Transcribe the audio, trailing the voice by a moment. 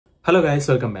Hello guys,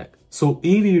 welcome back. So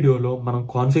ఈ వీడియోలో మనం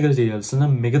కాన్ఫిగర్ చేయాల్సిన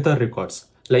మిగతా records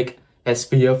like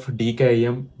SPF,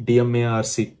 DKIM,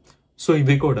 DMARC. So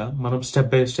ఇవి కూడా మనం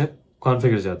స్టెప్ బై స్టెప్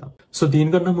కాన్ఫిగర్ చేద్దాం. సో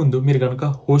దీనికన్నా ముందు మీరు కనుక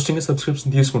హోస్టింగ్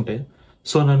సబ్స్క్రిప్షన్ తీసుకుంటే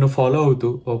సో నన్ను ఫాలో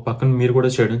అవుతూ ఒక పక్కన మీరు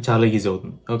కూడా చేయడం చాలా ఈజీ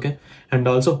అవుతుంది. ఓకే, అండ్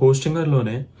ఆల్సో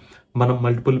హోస్టింగర్లోనే మనం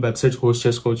మల్టిపుల్ వెబ్సైట్స్ హోస్ట్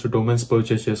చేసుకోవచ్చు, డొమైన్స్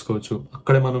పర్చేస్ చేసుకోవచ్చు.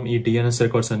 అక్కడే మనం ఈ DNS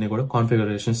రికార్డ్స్ అన్ని కూడా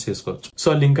కాన్ఫిగరేషన్స్ చేసుకోవచ్చు. సో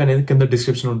ఆ లింక్ అనేది కింద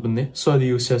డిస్క్రిప్షన్ ఉంటుంది. సో అది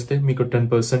యూస్ చేస్తే మీకు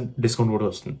 10% డిస్కౌంట్ కూడా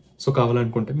వస్తుంది. సో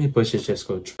కావాలనుకుంటే మీరు పర్చేస్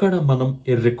చేసుకోవచ్చు. ఇక్కడ మనం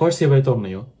ఈ రికార్డ్స్ ఏవైతే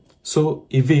ఉన్నాయో సో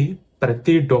ఇవి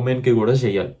ప్రతి డొమైన్ కి కూడా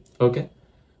చేయాలి. Okay,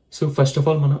 so first of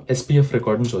all మనం SPF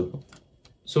రికార్డ్ని చూద్దాం.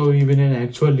 సో ఇవి నేను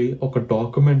యాక్చువల్లీ ఒక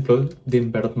డాక్యుమెంట్లో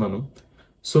దీన్ని పెడుతున్నాను.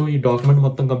 సో ఈ డాక్యుమెంట్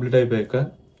మొత్తం కంప్లీట్ అయిపోయాక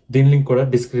దీని లింక్ కూడా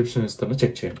డిస్క్రిప్షన్ ఇస్తాను,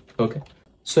 చెక్ చేయండి. ఓకే,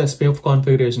 సో SPF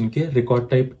కాన్ఫిగరేషన్ కి record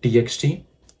type TXT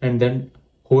and then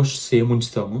host same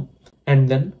ఉంచుతాము అండ్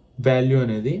దెన్ వాల్యూ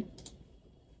అనేది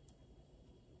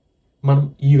మనం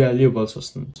ఈ వాల్యూ ఇవ్వాల్సి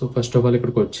వస్తుంది. సో ఫస్ట్ ఆఫ్ ఆల్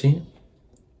ఇక్కడికి వచ్చి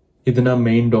ఇది నా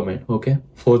main domain. Okay,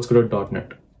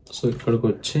 fortsgrowth.net. So ఇక్కడికి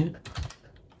వచ్చి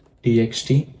TXT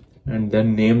and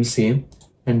then name same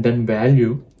and then value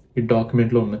ఈ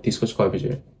డాక్యుమెంట్లో ఉన్న తీసుకొచ్చి కాపీ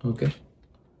చేయండి. ఓకే,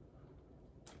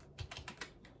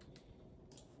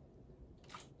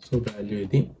 సో వాల్యూ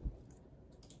ఇది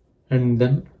అండ్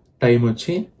దెన్ టైం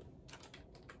వచ్చి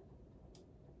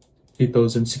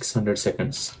 3600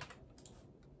 seconds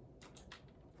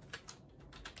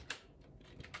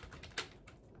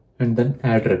and then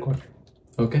add record.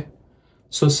 Okay,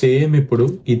 so same ఇప్పుడు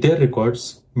ఇదే రికార్డ్స్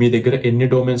మీ దగ్గర ఎన్ని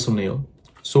డొమైన్స్ ఉన్నాయో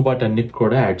సో వాటన్నిటి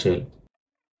కూడా యాడ్ చేయాలి.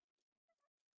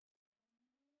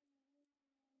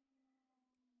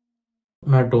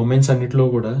 నా డొమైన్స్ అన్నిటిలో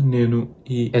కూడా నేను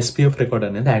ఈ SPF రికార్డ్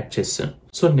అనేది యాడ్ చేస్తాను.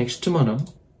 సో నెక్స్ట్ మనం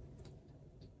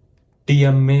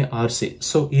DMARC,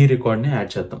 సో ఈ రికార్డ్ని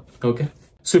యాడ్ చేద్దాం. ఓకే,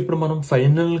 సో ఇప్పుడు మనం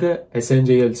ఫైనల్ గా అసైన్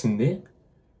చేయాల్సింది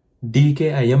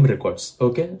DKIM రికార్డ్స్.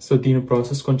 ఓకే, సో దీని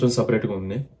ప్రాసెస్ కొంచెం సపరేట్ గా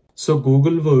ఉంది. So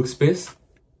Google work space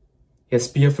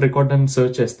SPF record అని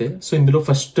సెర్చ్ చేస్తే సో ఇందులో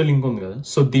ఫస్ట్ లింక్ ఉంది కదా,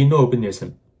 సో దీన్ని ఓపెన్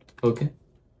చేశాను. ఓకే,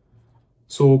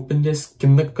 సో ఓపెన్ చేసి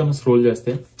కిందకి కన్నా స్క్రోల్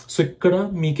చేస్తే సో ఇక్కడ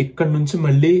మీకు ఇక్కడ నుంచి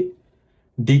మళ్ళీ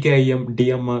DKIM,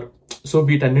 DMR సో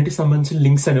వీటన్నిటికి సంబంధించిన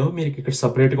లింక్స్ అనేవి మీకు ఇక్కడ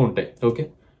సపరేట్గా ఉంటాయి. ఓకే,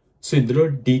 సో ఇందులో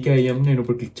DKIM నేను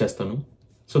ఇప్పుడు క్లిక్ చేస్తాను.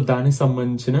 సో దానికి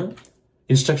సంబంధించిన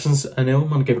ఇన్స్ట్రక్షన్స్ అనేవి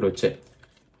మనకి ఇక్కడ వచ్చాయి.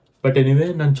 బట్ ఎనీవే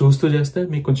నన్ను చూస్తూ చేస్తే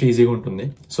మీకు కొంచెం ఈజీగా ఉంటుంది.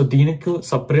 సో దీనికి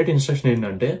సపరేట్ ఇన్స్ట్రక్షన్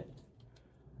ఏంటంటే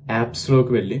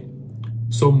యాప్స్లోకి వెళ్ళి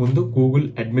సో ముందు గూగుల్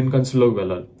అడ్మిన్ కన్సోల్లోకి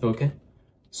వెళ్ళాలి. ఓకే,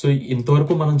 సో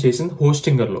ఇంతవరకు మనం చేసింది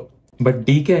హోస్టింగర్లో, బట్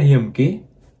DKIMకి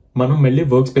మనం మళ్ళీ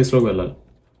వర్క్ స్పేస్లోకి వెళ్ళాలి.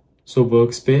 So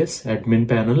work space, admin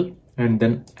panel and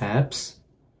then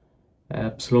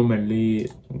యాప్స్లో మళ్ళీ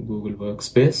Google work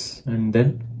space and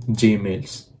then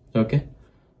Gmails. Okay,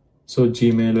 so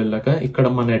Gmail వెళ్ళాక ఇక్కడ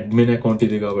మన అడ్మిన్ అకౌంట్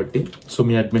ఇది కాబట్టి సో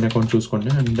మీ అడ్మిన్ అకౌంట్ చూసుకోండి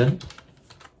అండ్ దెన్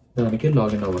దానికి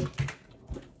లాగిన్ అవ్వండి.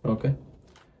 ఓకే,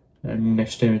 అండ్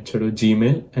నెక్స్ట్ ఏం ఇచ్చాడు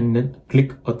Gmail and then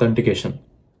click authentication,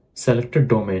 select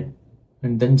domain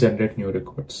and then generate new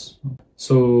records.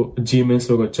 So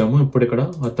జీమెయిల్స్లోకి వచ్చాము. ఇప్పుడు ఇక్కడ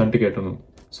అథెంటికేట్ ఉన్నాం.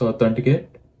 సో అథెంటికేట్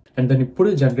అండ్ దెన్ ఇప్పుడు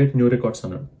జనరేట్ న్యూ రికార్డ్స్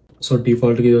అన్నాడు. సో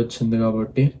డిఫాల్ట్గా ఇది వచ్చింది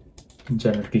కాబట్టి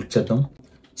జనరేట్ క్లిక్ చేద్దాం.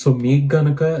 సో మీకు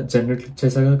కనుక జనరేట్ క్లిక్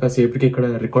చేశాక కాసేపటికి ఇక్కడ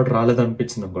రికార్డ్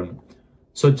రాలేదనిపించింది అనుకోండి,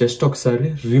 సో జస్ట్ ఒకసారి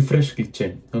రిఫ్రెష్ క్లిక్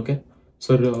చేయండి. ఓకే,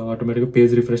 సో ఆటోమేటిక్గా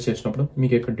పేజ్ రిఫ్రెష్ చేసినప్పుడు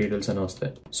మీకు ఇక్కడ డీటెయిల్స్ అనేవి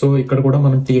వస్తాయి. సో ఇక్కడ కూడా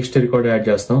మనం TXT రికార్డ్ యాడ్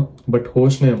చేస్తాం, బట్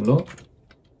హోస్ట్ నేమ్లో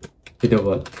ఇది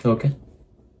ఇవ్వాలి. ఓకే,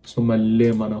 సో మళ్ళీ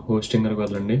మన హోస్టింగర్కి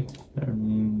వెళ్ళండి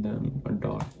అండ్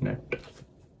 .net.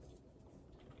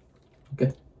 ఓకే,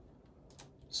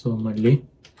 సో మళ్ళీ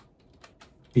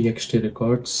TXT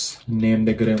రికార్డ్స్ నేమ్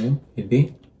దగ్గరేమో ఇది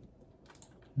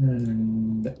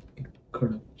అండ్ ఇక్కడ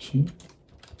వచ్చి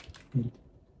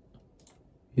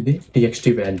ఇది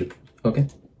TXT వాల్యూ. ఓకే,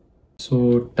 సో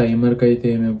టైమర్కి అయితే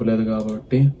ఏమి ఇవ్వలేదు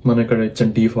కాబట్టి మనం ఇక్కడ ఇచ్చిన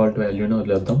డిఫాల్ట్ వాల్యూని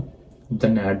వదిలేద్దాం.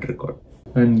 Then add record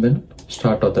and then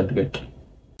start authenticate.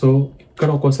 So ఇక్కడ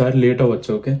ఒక్కోసారి లేట్ అవ్వచ్చు.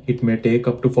 Okay, it may take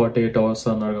up to 48 hours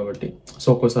అన్నారు కాబట్టి సో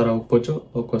ఒక్కోసారి అవ్వకపోవచ్చు,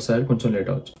 ఒక్కోసారి కొంచెం లేట్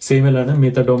అవ్వచ్చు. సేమ్ ఇలానే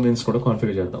మిగతా డొమైన్స్ కూడా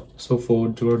కాన్ఫిగర్ చేద్దాం. సో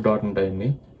fortsgrowth.net అయింది.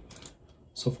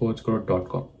 So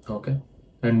fortsgrowth.com. Okay,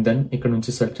 and then ఇక్కడ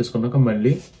నుంచి సెలెక్ట్ చేసుకున్నాక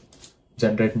మళ్ళీ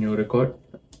generate new record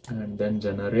and then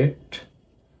generate.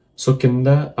 So కింద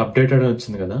అప్డేటెడ్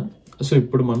వచ్చింది కదా, సో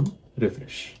ఇప్పుడు మనం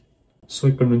రిఫ్రెష్. సో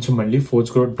ఇక్కడ నుంచి మళ్ళీ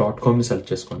fortsgrowth.comని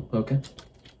సెలెక్ట్ చేసుకోండి. ఓకే,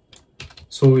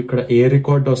 సో ఇక్కడ ఏ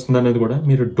రికార్డ్ వస్తుంది అనేది కూడా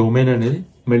మీరు డొమైన్ అనేది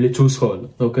మళ్ళీ చూసుకోవాలి.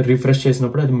 ఓకే, రిఫ్రెష్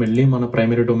చేసినప్పుడు అది మళ్ళీ మన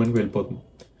ప్రైమరీ డొమైన్కి వెళ్ళిపోతుంది.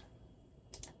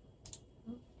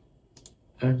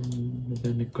 అండ్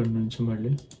దెన్ ఇక్కడ నుంచి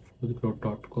మళ్ళీ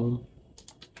fortsgrowth.com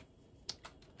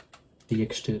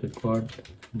TXT record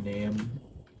name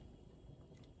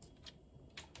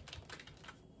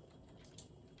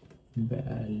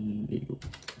value.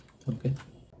 Okay,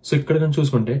 so ఇక్కడ కానీ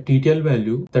చూసుకుంటే టీటీఎల్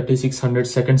వాల్యూ 3600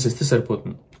 సెకండ్స్ ఇస్తే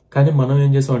సరిపోతుంది. కానీ మనం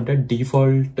ఏం చేసాం అంటే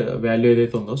డిఫాల్ట్ వాల్యూ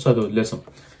ఏదైతే ఉందో సో అది వదిలేసాం.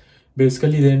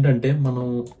 బేసికల్లీ ఇదేంటంటే మనం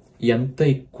ఎంత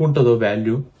ఎక్కువ ఉంటుందో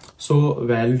వాల్యూ, సో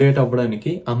వ్యాలిడేట్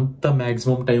అవ్వడానికి అంత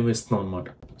మాక్సిమం టైం ఇస్తున్నాం అనమాట.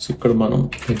 సో ఇక్కడ మనం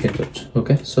ఎక్కించవచ్చు.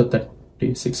 Okay, so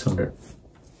 3600.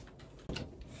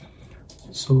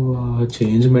 సో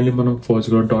చేంజ్ మళ్ళీ మనం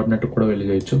postgrad.net కూడా వెళ్ళి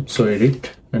చేయొచ్చు. సో ఎడిట్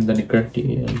అండ్ దెన్ ఇక్కడ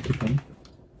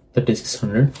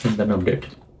 3600 and then update.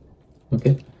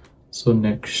 Okay, so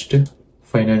next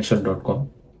financial.com.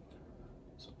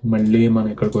 మళ్ళీ మనం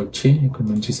ఇక్కడికి వచ్చి ఇక్కడ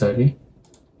నుంచి ఈసారి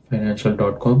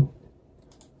financial.com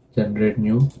generate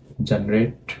new,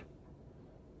 generate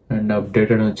and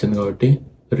update అని వచ్చింది కాబట్టి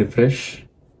రిఫ్రెష్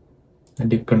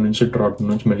అండ్ ఇక్కడ నుంచి డ్రాప్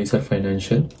నుంచి మళ్ళీ సార్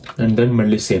ఫైనాన్షియల్ అండ్ దెన్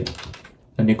మళ్ళీ సేమ్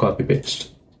అన్ని కాపీ పేస్ట్.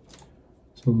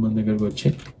 సో మన దగ్గరకు వచ్చి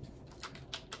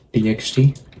txt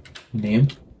name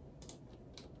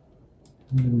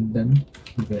then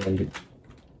value.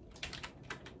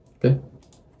 Okay,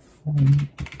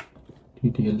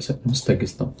 TTL seconds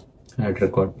తగ్గిస్తాం, యాడ్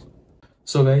రికార్డ్.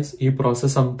 సో గైస్ ఈ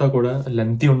ప్రాసెస్ అంతా కూడా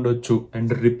లెంతీ ఉండొచ్చు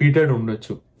అండ్ రిపీటెడ్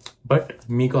ఉండొచ్చు, బట్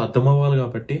మీకు అర్థం అవ్వాలి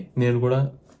కాబట్టి నేను కూడా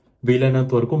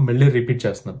వీలైనంత వరకు మళ్ళీ రిపీట్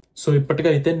చేస్తున్నాను. సో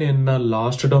ఇప్పటికైతే నేను నా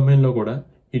లాస్ట్ డొమైన్ లో కూడా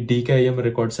ఈ DKIM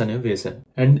రికార్డ్స్ అనేవి వేసాను.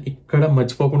 అండ్ ఇక్కడ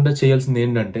మర్చిపోకుండా చేయాల్సింది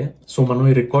ఏంటంటే, సో మనం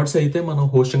ఈ రికార్డ్స్ అయితే మనం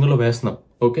హోస్టింగ్ లో వేస్తున్నాం.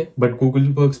 Okay, but Google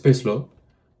work space లో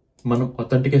మనం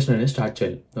అథెంటికేషన్ అనేది స్టార్ట్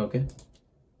చేయాలి. ఓకే,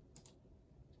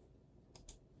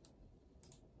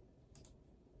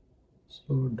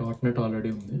 సో .net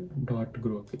ఆల్రెడీ ఉంది,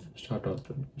 .grow start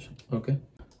authentication. Okay,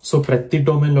 so ప్రతి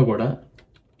డొమైన్ లో కూడా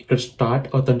ఇక్కడ స్టార్ట్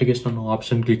అథెంటికేషన్ అన్న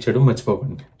ఆప్షన్ క్లిక్ చేయడం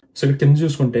మర్చిపోకండి. సో ఇక్కడ కింద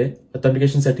చూసుకుంటే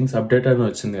అథెంటికేషన్ సెట్టింగ్స్ అప్డేట్ అని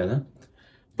వచ్చింది కదా,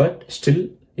 బట్ స్టిల్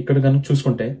ఇక్కడ కనుక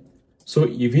చూసుకుంటే సో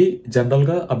ఇవి జనరల్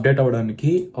గా అప్డేట్ అవ్వడానికి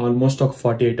ఆల్మోస్ట్ ఒక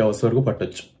 48 అవర్స్ వరకు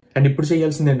పట్టొచ్చు. అండ్ ఇప్పుడు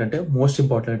చేయాల్సింది ఏంటంటే మోస్ట్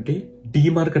ఇంపార్టెంట్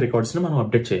DMARC రికార్డ్స్ ని మనం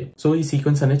అప్డేట్ చేయాలి. సో ఈ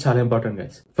సీక్వెన్స్ అనేది చాలా important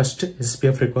guys. First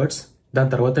SPF records, దాని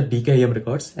తర్వాత DKIM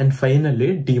records and finally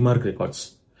DMARC records.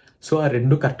 So ఆ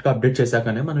రెండు కరెక్ట్ గా అప్డేట్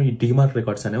చేశాకనే మనం ఈ DMARC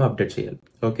రికార్డ్స్ అనేవి అప్డేట్ చేయాలి.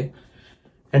 ఓకే,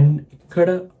 అండ్ ఇక్కడ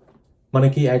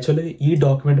మనకి యాక్చువల్లీ ఈ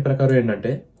డాక్యుమెంట్ ప్రకారం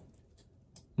ఏంటంటే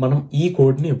మనం ఈ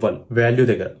కోడ్ ని ఇవ్వాలి వాల్యూ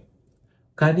దగ్గర,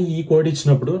 కానీ ఈ కోడ్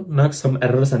ఇచ్చినప్పుడు నాకు సమ్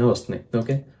ఎర్రర్స్ అనేవి వస్తున్నాయి.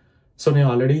 ఓకే, సో నేను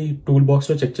ఆల్రెడీ టూల్ బాక్స్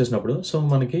లో చెక్ చేసినప్పుడు సో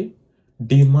మనకి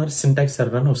DMARC సింటాక్స్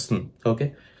ఎర్రర్ అని వస్తుంది. ఓకే,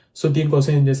 సో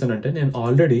దీనికోసం ఏం చేశానంటే నేను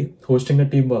ఆల్రెడీ హోస్టింగ్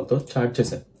టీమ్ వాళ్ళతో చాట్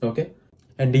చేశాను. ఓకే,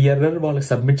 అండ్ ఈ ఎర్రర్ వాళ్ళకి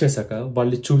సబ్మిట్ చేశాక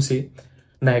వాళ్ళు చూసి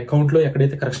నా అకౌంట్ లో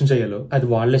ఎక్కడైతే కరెక్షన్ చేయాలో అది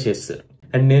వాళ్ళే చేస్తారు.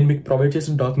 అండ్ నేను మీకు ప్రొవైడ్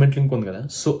చేసిన డాక్యుమెంట్ లింక్ ఉంది కదా,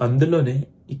 సో అందులోనే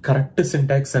ఈ కరెక్ట్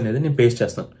సింటాక్స్ అనేది నేను పేస్ట్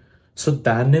చేస్తాను. సో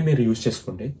దాన్నే మీరు యూజ్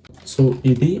చేసుకోండి. సో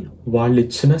ఇది వాళ్ళు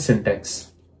ఇచ్చిన సింటాక్స్,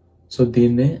 సో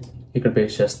దీన్నే ఇక్కడ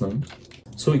పేస్ట్ చేస్తున్నాం.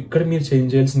 సో ఇక్కడ మీరు చేంజ్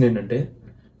చేయాల్సింది ఏంటంటే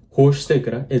హోస్ట్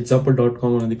దగ్గర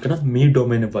example.com అనేది ఇక్కడ మీ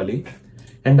డొమైన్ ఇవ్వాలి.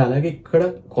 అండ్ అలాగే ఇక్కడ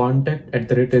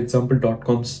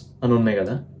contact@example.coms అని ఉన్నాయి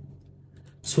కదా,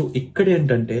 సో ఇక్కడ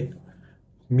ఏంటంటే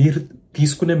మీరు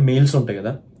తీసుకునే మెయిల్స్ ఉంటాయి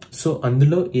కదా, సో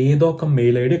అందులో ఏదో ఒక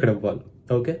మెయిల్ ఐడి ఇక్కడ ఇవ్వాలి.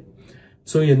 ఓకే,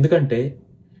 సో ఎందుకంటే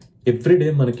ఎవ్రీడే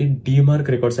మనకి DMARC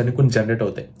రికార్డ్స్ అనేవి కొన్ని జనరేట్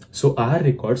అవుతాయి. సో ఆ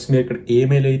రికార్డ్స్ మీరు ఇక్కడ ఏ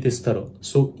మెయిల్ అయితే ఇస్తారో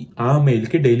సో ఆ మెయిల్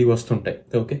కి డైలీ వస్తుంటాయి.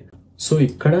 ఓకే, సో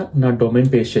ఇక్కడ నా డొమైన్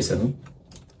పేస్ట్ చేశాను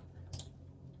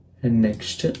అండ్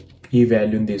నెక్స్ట్ ఈ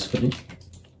వాల్యూని తీసుకొని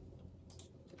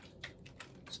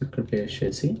ఇక్కడ పేస్ట్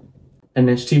చేసి అండ్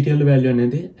నెక్స్ట్ TTL వాల్యూ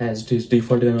అనేది యాజ్ ఇట్ ఈస్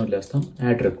డిఫాల్ట్ గానే వదిలేస్తాం,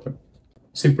 యాడ్ రికార్డ్.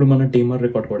 సో ఇప్పుడు మన DMARC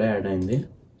రికార్డ్ కూడా యాడ్ అయింది.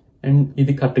 అండ్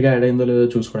ఇది కరెక్ట్ గా యాడ్ అయిందో లేదో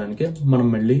చూసుకోవడానికి మనం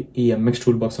మళ్ళీ ఈ MX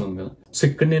టూల్ బాక్స్ ఉంది కదా, సో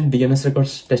ఇక్కడ నేను DNS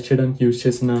రికార్డ్స్ టెస్ట్ చేయడానికి యూజ్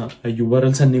చేసిన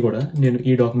URLs అన్ని కూడా నేను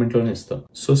ఈ డాక్యుమెంట్ లోనే ఇస్తాను.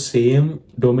 సో సేమ్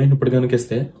డొమైన్ ఇప్పుడు కనుక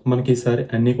ఇస్తే మనకి ఈసారి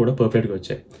అన్ని కూడా పర్ఫెక్ట్ గా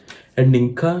వచ్చాయి. అండ్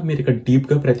ఇంకా మీరు ఇక్కడ డీప్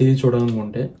గా ప్రతిదీ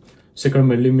చూడాలనుకుంటే సో ఇక్కడ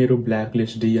మళ్ళీ మీరు బ్లాక్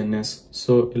లిస్ట్, DNS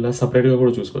సో ఇలా సపరేట్ గా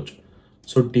కూడా చూసుకోవచ్చు.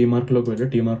 సో DMARC లోకి వెళ్ళి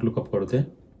DMARC లుకప్ కొడితే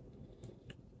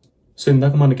సో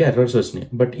ఇందాక మనకి ఎర్రర్స్ వచ్చినాయి,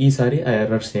 బట్ ఈసారి ఆ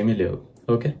ఎర్రర్స్ ఏమీ లేవు.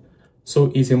 ఓకే, సో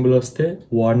ఈ సింబల్ వస్తే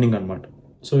వార్నింగ్ అనమాట.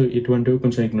 సో ఇటువంటివి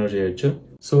కొంచెం ఇగ్నోర్ చేయొచ్చు.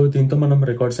 సో దీంతో మనం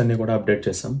రికార్డ్స్ అన్ని కూడా అప్డేట్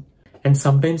చేస్తాం. అండ్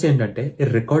సమ్ టైమ్స్ ఏంటంటే ఈ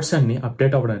రికార్డ్స్ అన్ని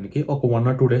అప్డేట్ అవ్వడానికి ఒక 1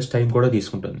 or 2 days టైం కూడా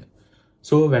తీసుకుంటుంది.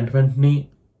 సో వెంటనే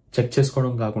చెక్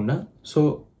చేసుకోవడం కాకుండా సో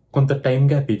కొంత టైం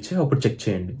గ్యాప్ ఇచ్చి అప్పుడు చెక్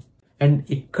చేయండి. అండ్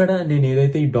ఇక్కడ నేను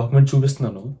ఏదైతే ఈ డాక్యుమెంట్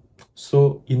చూపిస్తున్నానో సో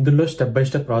ఇందులో స్టెప్ బై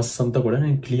స్టెప్ ప్రాసెస్ అంతా కూడా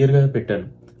నేను క్లియర్ గా పెట్టాను.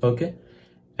 ఓకే,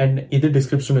 అండ్ ఇది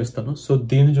డిస్క్రిప్షన్ లో ఇస్తాను. సో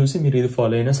దీన్ని చూసి మీరు ఇది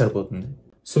ఫాలో అయినా సరిపోతుంది.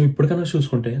 సో ఇప్పుడు కనుక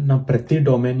చూసుకుంటే నా ప్రతి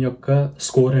డొమైన్ యొక్క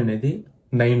స్కోర్ అనేది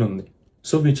 9 ఉంది.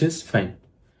 So which is fine.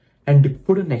 And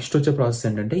ఇప్పుడు నెక్స్ట్ వచ్చే ప్రాసెస్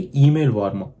ఏంటంటే ఈమెయిల్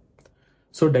వార్మప్.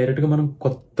 సో డైరెక్ట్ గా మనం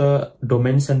కొత్త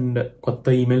డొమైన్స్ అండ్ కొత్త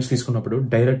ఈమెయిల్స్ తీసుకున్నప్పుడు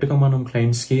డైరెక్ట్ గా మనం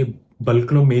క్లయింట్స్ కి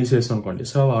బల్క్లో మెయిల్స్ వేసాం అనుకోండి,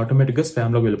 సో అవి ఆటోమేటిక్గా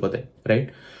స్పామ్లోకి వెళ్ళిపోతాయి, రైట్?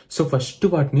 సో ఫస్ట్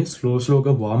వాటిని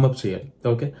స్లోగా వార్మప్ చేయాలి,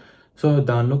 ఓకే? సో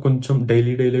దానిలో కొంచెం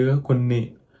డైలీగా కొన్ని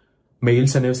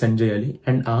మెయిల్స్ అనేవి సెండ్ చేయాలి.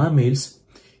 అండ్ ఆ మెయిల్స్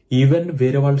ఈవెన్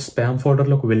వేరే వాళ్ళ స్పామ్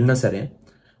ఫోల్డర్లోకి వెళ్ళినా సరే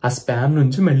ఆ స్పామ్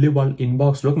నుంచి మళ్ళీ వాళ్ళ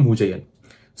ఇన్బాక్స్లోకి మూవ్ చేయాలి.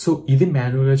 సో ఇది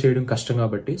మాన్యువల్గా చేయడం కష్టం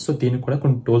కాబట్టి సో దీనికి కూడా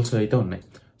కొన్ని టూల్స్ అయితే ఉన్నాయి.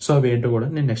 సో అవి ఏంటో కూడా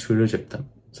నేను నెక్స్ట్ వీడియో చెప్తాను.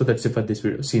 So that's it for this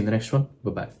video. See in the next one.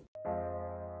 By.